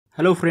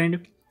Hello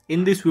friend,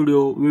 in this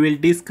video we will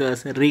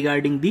discuss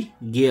regarding the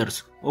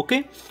gears.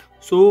 Okay,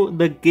 so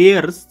the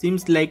gears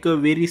seems like a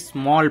very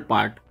small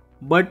part,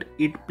 but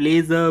it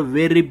plays a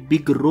very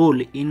big role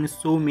in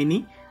so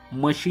many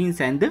machines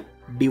and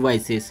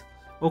devices.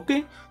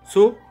 Okay,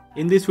 so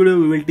in this video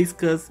we will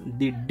discuss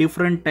the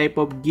different type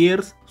of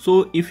gears.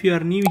 So if you are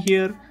new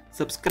here,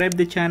 subscribe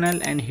the channel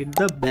and hit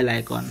the bell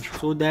icon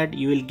so that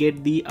you will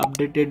get the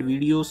updated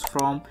videos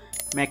from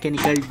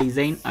Mechanical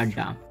Design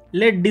Adda.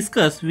 Let's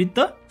discuss with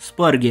the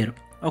spur gear.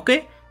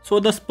 Okay,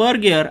 so the spur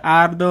gear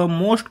are the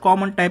most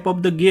common type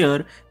of the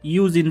gear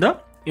used in the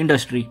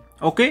industry.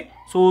 Okay,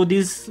 so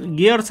these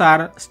gears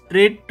are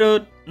straight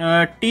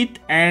teeth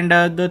and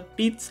the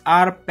teeth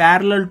are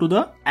parallel to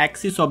the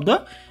axis of the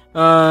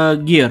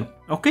gear.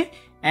 Okay,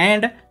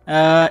 and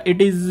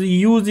it is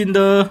used in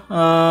the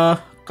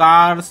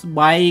cars,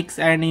 bikes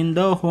and in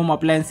the home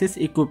appliances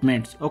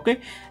equipments.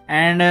 Okay,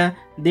 and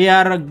they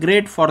are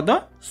great for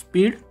the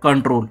speed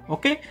control.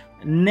 Okay,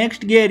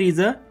 next gear is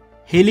a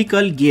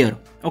helical gear.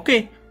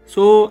 Okay,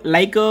 so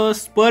like a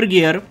spur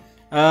gear,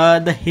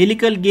 the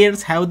helical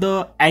gears have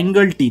the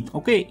angle teeth.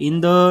 Okay, in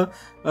the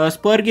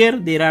spur gear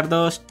there are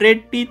the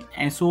straight teeth,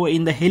 and so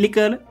in the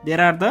helical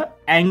there are the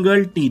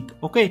angle teeth.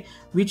 Okay,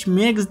 which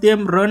makes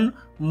them run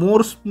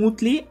more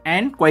smoothly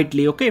and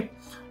quietly. Okay,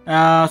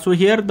 so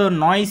here the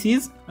noise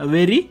is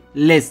very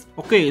less.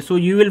 Okay, so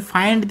you will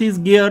find these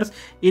gears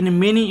in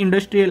many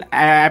industrial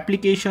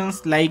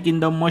applications like in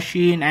the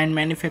machine and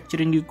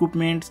manufacturing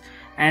equipments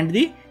and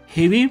the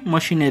heavy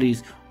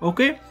machineries.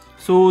 Okay,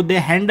 so they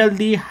handle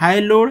the high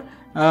load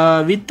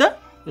with the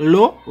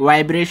low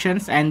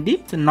vibrations and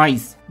the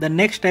noise. The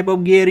next type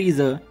of gear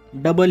is a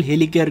double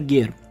helical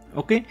gear.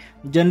 Okay,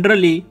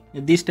 generally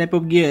this type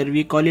of gear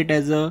we call it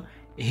as a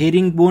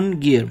herringbone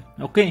gear.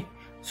 Okay,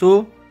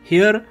 so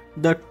here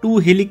the two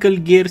helical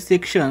gear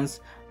sections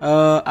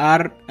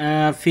are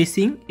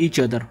facing each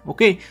other.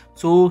 Okay,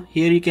 so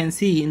here you can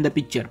see in the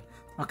picture.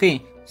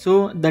 Okay,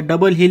 so the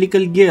double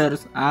helical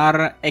gears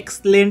are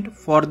excellent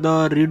for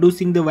the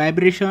reducing the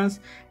vibrations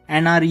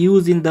and are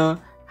used in the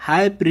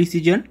high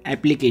precision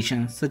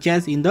applications such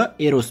as in the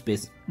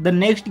aerospace. The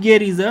next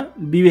gear is a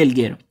bevel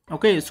gear.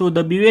 Okay, so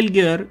the bevel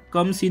gear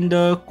comes in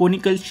the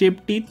conical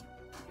shaped teeth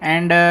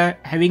and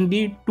having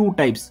the two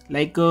types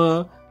like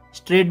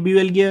straight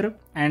bevel gear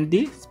and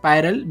the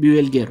spiral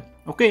bevel gear.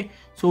 Okay,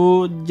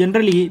 so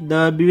generally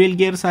the bevel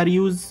gears are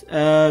used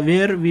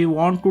where we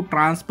want to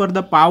transfer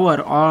the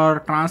power or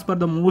transfer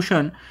the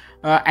motion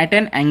at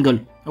an angle.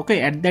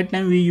 Okay, at that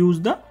time we use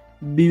the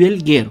bevel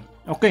gear.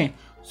 Okay,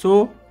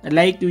 so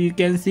like you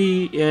can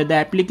see the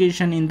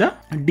application in the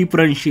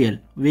differential,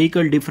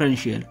 vehicle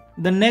differential.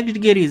 The next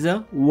gear is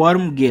a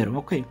worm gear.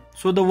 Okay,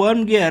 so the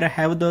worm gear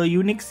have the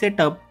unique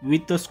setup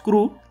with the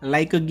screw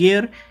like a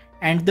gear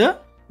and the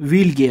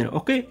wheel gear.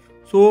 Okay,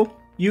 so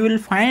you will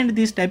find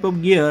this type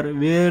of gear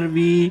where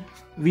we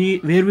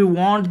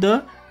want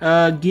the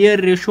gear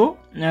ratio,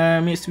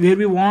 means where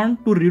we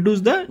want to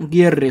reduce the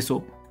gear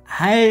ratio.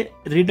 High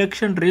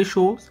reduction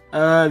ratios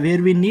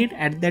where we need,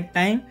 at that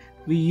time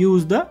we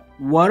use the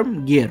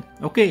worm gear.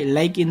 Okay,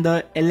 like in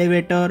the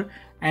elevator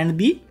and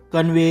the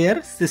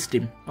conveyor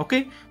system.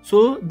 Okay,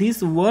 so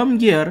these worm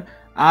gear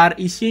are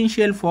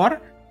essential for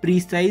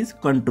precise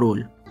control.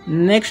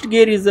 Next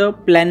gear is a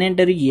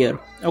planetary gear.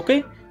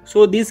 Okay,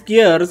 so these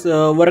gears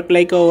work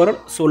like our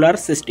solar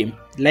system.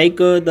 Like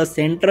the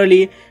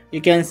centrally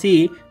you can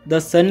see the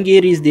sun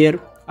gear is there,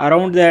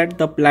 around that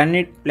the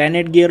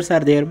planet gears are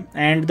there,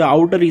 and the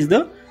outer is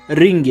the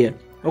ring gear.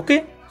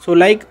 Okay, so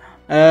like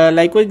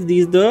likewise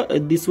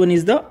this one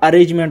is the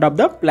arrangement of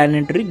the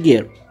planetary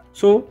gear.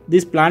 So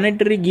these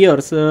planetary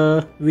gears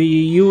we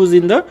use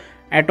in the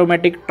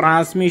automatic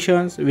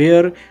transmissions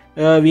where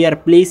we are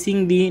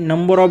placing the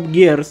number of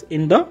gears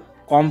in the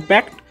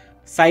compact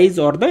size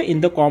or in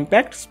the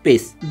compact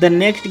space. The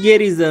next gear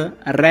is a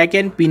rack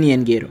and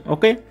pinion gear.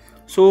 Okay,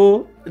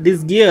 so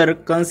this gear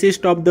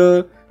consists of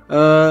the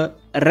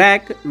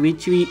rack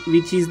which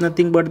is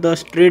nothing but the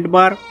straight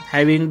bar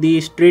having the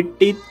straight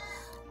teeth,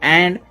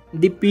 and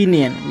the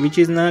pinion which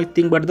is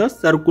nothing but the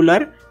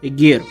circular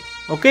gear.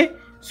 Okay,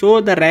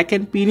 so the rack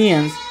and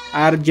pinions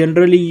are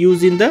generally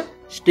used in the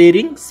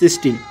steering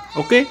system.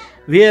 Okay,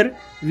 where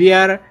we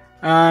are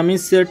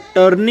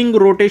turning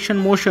rotation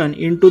motion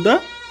into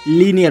the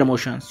linear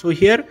motion. So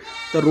here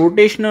the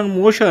rotational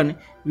motion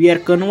we are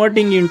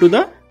converting into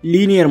the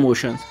linear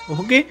motions.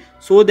 Okay,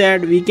 so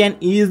that we can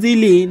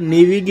easily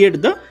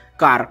navigate the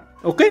car.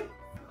 Okay,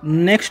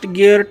 next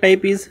gear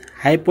type is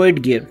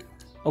hypoid gear.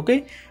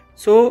 Okay,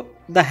 so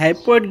the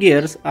hypoid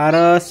gears are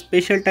a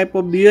special type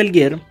of bevel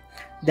gear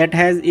that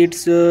has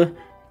its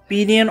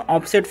pinion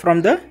offset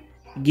from the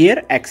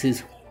gear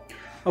axis.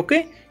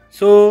 Okay,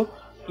 so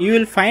you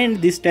will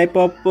find this type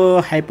of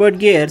hypoid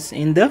gears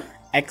in the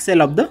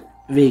axle of the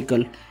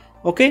vehicle.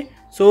 Okay,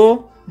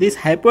 so these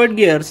hypoid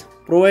gears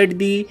provide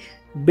the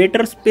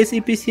better space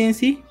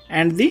efficiency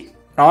and the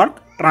torque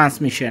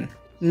transmission.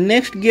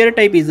 Next gear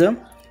type is a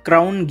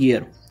crown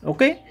gear.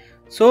 Okay,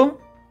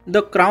 so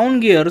the crown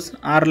gears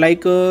are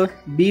like a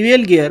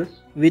bevel gear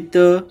with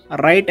a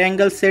right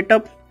angle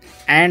setup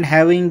and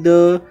having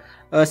the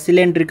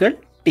cylindrical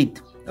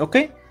teeth.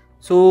 Okay,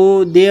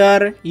 so they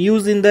are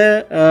used in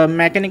the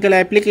mechanical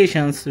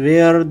applications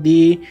where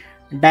the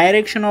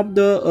direction of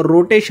the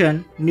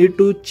rotation need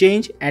to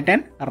change at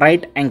an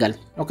right angle.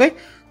 Okay,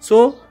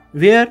 so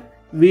where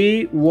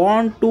we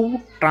want to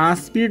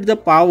transmit the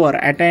power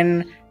at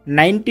an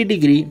 90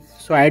 degree,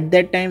 so at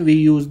that time we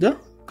use the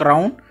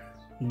crown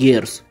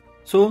gears.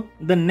 So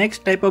the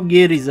next type of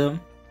gear is a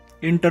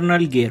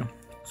internal gear.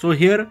 So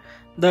here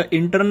the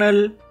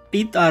internal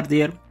teeth are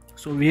there,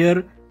 so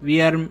where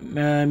we are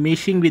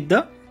meshing with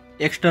the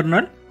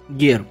external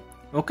gear.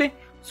 Okay,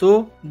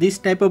 so this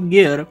type of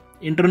gear,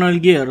 internal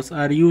gears,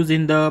 are used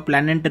in the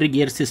planetary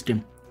gear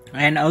system,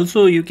 and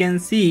also you can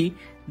see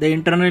the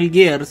internal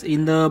gears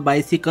in the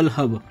bicycle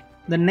hub.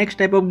 The next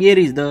type of gear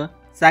is the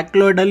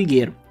cycloidal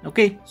gear.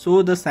 Okay,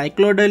 so the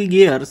cycloidal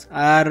gears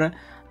are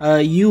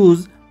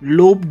use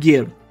lobe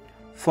gear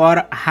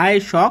for high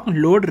shock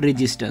load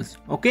resistance.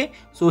 Okay,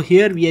 so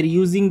here we are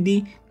using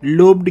the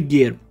lobed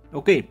gear.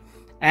 Okay,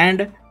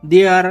 and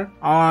they are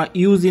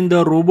used in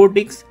the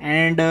robotics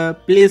and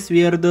place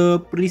where the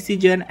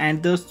precision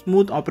and the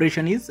smooth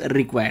operation is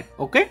required.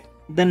 Okay,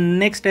 the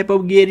next type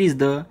of gear is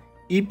the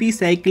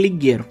epicyclic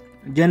gear.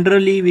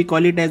 Generally we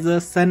call it as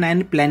a sun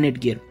and planet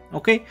gear.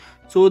 Okay,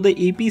 so the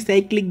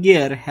epicyclic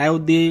gear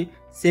have the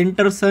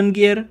center sun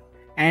gear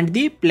and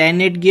the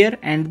planet gear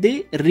and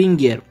the ring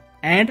gear,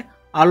 and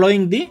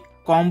allowing the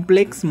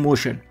complex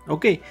motion.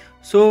 Okay,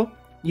 so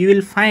you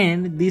will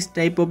find this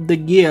type of the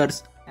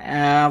gears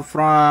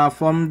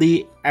from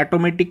the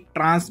automatic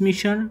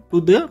transmission to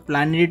the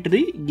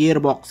planetary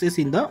gearboxes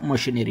in the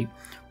machinery.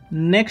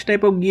 Next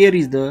type of gear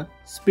is the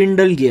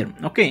spindle gear.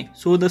 Okay,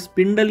 so the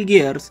spindle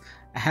gears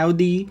have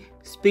the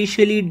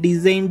specially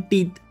designed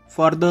teeth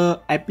for the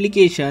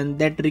application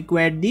that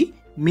require the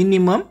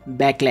minimum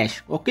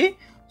backlash. Okay,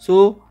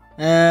 so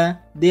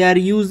they are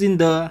used in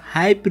the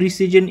high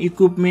precision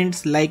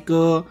equipments like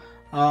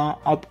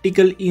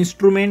optical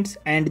instruments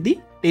and the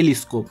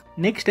telescope.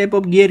 Next type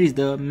of gear is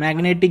the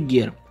magnetic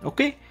gear.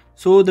 Okay,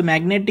 so the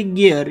magnetic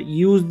gear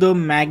use the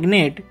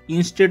magnet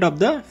instead of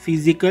the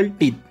physical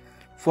teeth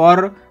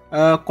for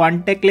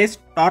contactless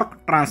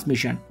torque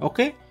transmission.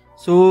 Okay,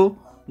 so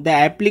the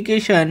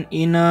application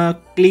in a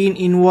clean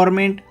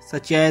environment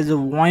such as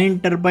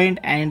wind turbine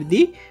and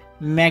the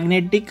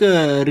magnetic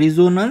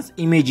resonance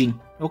imaging.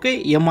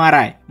 Okay,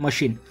 MRI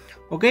machine.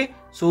 Okay,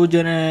 so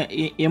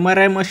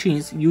MRI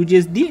machines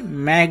uses the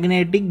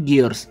magnetic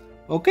gears.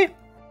 Okay,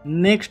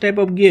 next type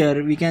of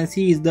gear we can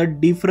see is the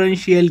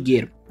differential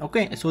gear.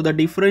 Okay, so the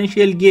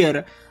differential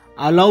gear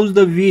allows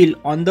the wheel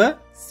on the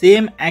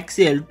same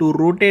axle to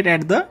rotate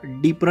at the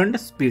different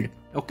speed.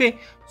 Okay,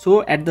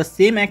 so at the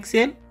same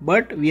axle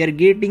but we are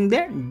getting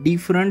the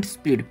different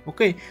speed.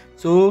 Okay,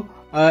 so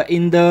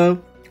in the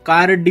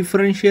car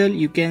differential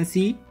you can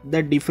see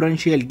the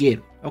differential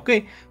gear.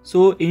 Okay,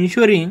 so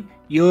ensuring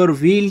your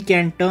wheel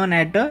can turn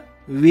at a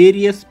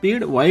various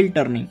speed while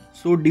turning.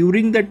 So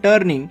during the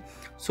turning,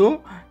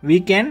 so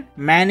we can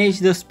manage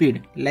the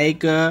speed,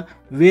 like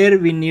where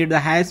we need the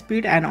high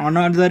speed and on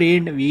other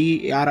end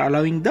we are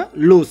allowing the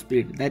low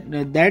speed.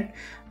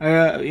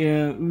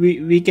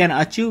 We can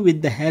achieve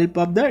with the help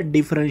of the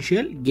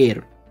differential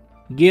gear.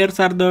 Gears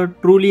are the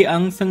truly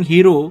unsung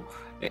hero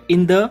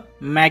in the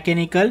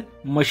mechanical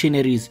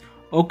machineries.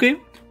 Okay,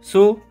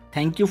 so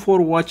thank you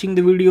for watching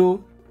the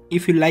video.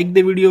 If you like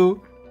the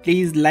video,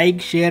 please like,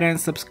 share and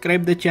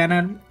subscribe the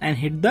channel and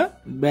hit the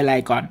bell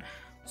icon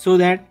so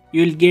that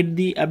you will get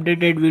the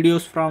updated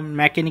videos from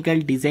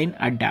Mechanical Design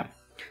Adda.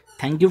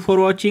 Thank you for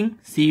watching.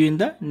 See you in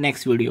the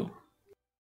next video.